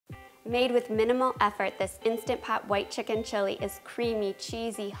Made with minimal effort, this Instant Pot white chicken chili is creamy,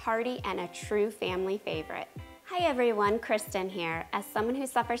 cheesy, hearty, and a true family favorite. Hi everyone, Kristen here. As someone who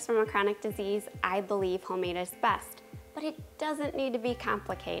suffers from a chronic disease, I believe homemade is best, but it doesn't need to be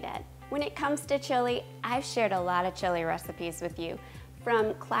complicated. When it comes to chili, I've shared a lot of chili recipes with you,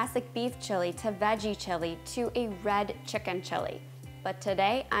 from classic beef chili to veggie chili to a red chicken chili. But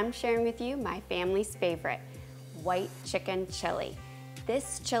today, I'm sharing with you my family's favorite, white chicken chili.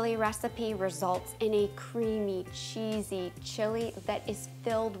 This chili recipe results in a creamy, cheesy chili that is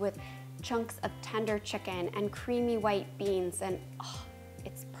filled with chunks of tender chicken and creamy white beans, and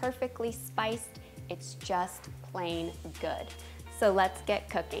it's perfectly spiced. It's just plain good. So let's get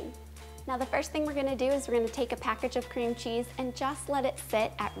cooking. Now the first thing we're gonna do is we're gonna take a package of cream cheese and just let it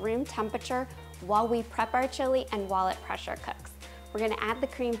sit at room temperature while we prep our chili and while it pressure cooks. We're gonna add the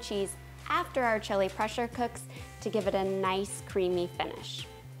cream cheese after our chili pressure cooks to give it a nice creamy finish.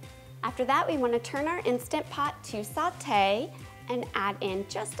 After that, we want to turn our Instant Pot to saute and add in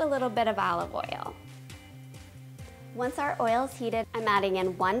just a little bit of olive oil. Once our oil is heated, I'm adding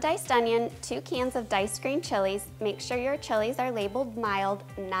in 1 diced onion, 2 cans of diced green chilies. Make sure your chilies are labeled mild,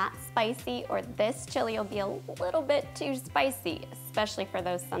 not spicy, or this chili will be a little bit too spicy, especially for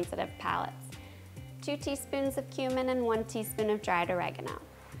those sensitive palates. 2 teaspoons of cumin and 1 teaspoon of dried oregano.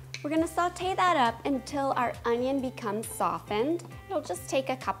 We're gonna saute that up until our onion becomes softened. It'll just take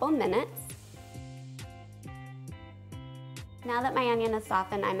a couple minutes. Now that my onion is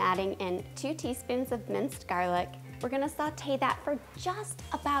softened, I'm adding in 2 teaspoons of minced garlic. We're gonna saute that for just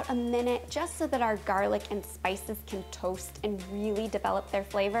about a minute, just so that our garlic and spices can toast and really develop their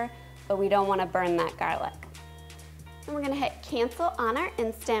flavor, but we don't wanna burn that garlic. And we're gonna hit cancel on our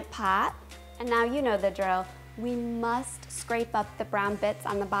Instant Pot. And now you know the drill. We must scrape up the brown bits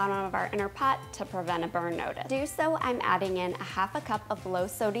on the bottom of our inner pot to prevent a burn notice. To do so, I'm adding in a half a cup of low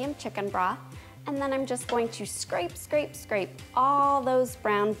sodium chicken broth, and then I'm just going to scrape all those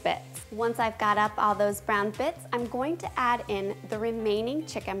brown bits. Once I've got up all those brown bits, I'm going to add in the remaining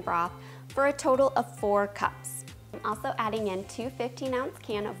chicken broth for a total of 4 cups. I'm also adding in 2 15-ounce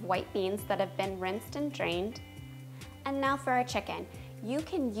cans of white beans that have been rinsed and drained. And now for our chicken. You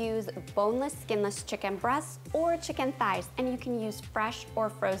can use boneless, skinless chicken breasts or chicken thighs, and you can use fresh or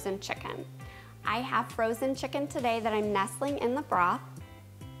frozen chicken. I have frozen chicken today that I'm nestling in the broth,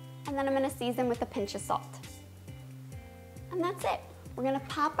 and then I'm gonna season with a pinch of salt. And that's it. We're gonna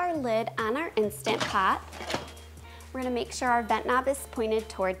pop our lid on our Instant Pot. We're gonna make sure our vent knob is pointed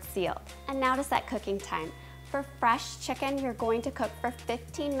towards sealed. And now to set cooking time. For fresh chicken, you're going to cook for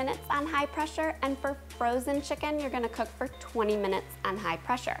 15 minutes on high pressure, and for frozen chicken, you're gonna cook for 20 minutes on high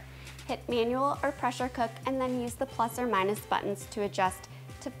pressure. Hit manual or pressure cook, and then use the plus or minus buttons to adjust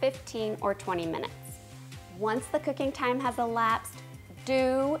to 15 or 20 minutes. Once the cooking time has elapsed,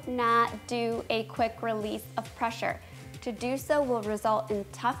 do not do a quick release of pressure. To do so will result in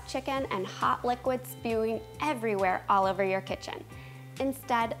tough chicken and hot liquid spewing everywhere all over your kitchen.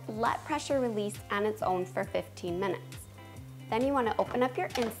 Instead, let pressure release on its own for 15 minutes. Then you want to open up your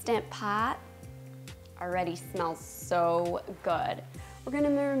Instant Pot. Already smells so good. We're going to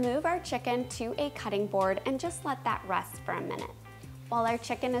remove our chicken to a cutting board and just let that rest for a minute. While our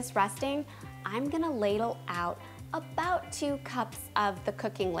chicken is resting, I'm going to ladle out about 2 cups of the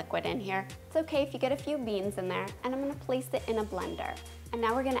cooking liquid in here. It's okay if you get a few beans in there, and I'm going to place it in a blender. And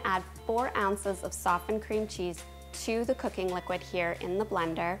now we're going to add 4 ounces of softened cream cheese to the cooking liquid here in the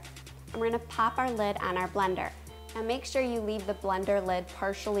blender, and we're gonna pop our lid on our blender. Now make sure you leave the blender lid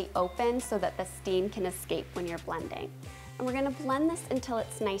partially open so that the steam can escape when you're blending. And we're gonna blend this until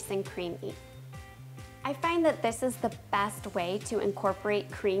it's nice and creamy. I find that this is the best way to incorporate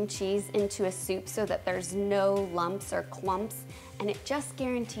cream cheese into a soup so that there's no lumps or clumps, and it just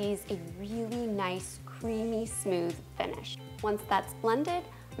guarantees a really nice, creamy, smooth finish. Once that's blended,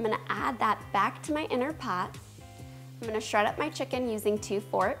 I'm gonna add that back to my inner pot. I'm gonna shred up my chicken using 2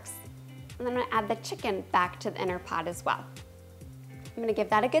 forks, and then I'm gonna add the chicken back to the inner pot as well. I'm gonna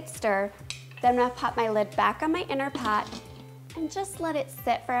give that a good stir, then I'm gonna pop my lid back on my inner pot and just let it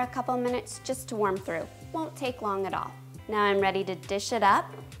sit for a couple minutes just to warm through. Won't take long at all. Now I'm ready to dish it up.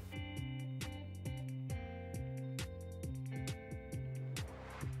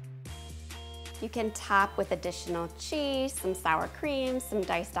 You can top with additional cheese, some sour cream, some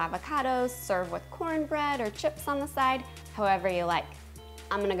diced avocados, serve with cornbread or chips on the side, however you like.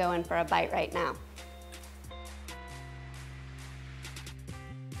 I'm gonna go in for a bite right now.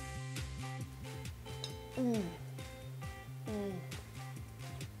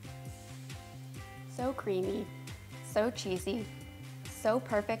 So creamy, so cheesy, so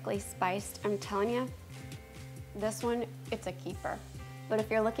perfectly spiced. I'm telling you, this one, it's a keeper. But if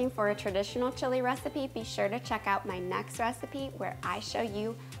you're looking for a traditional chili recipe, be sure to check out my next recipe where I show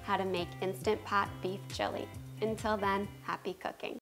you how to make Instant Pot beef chili. Until then, happy cooking.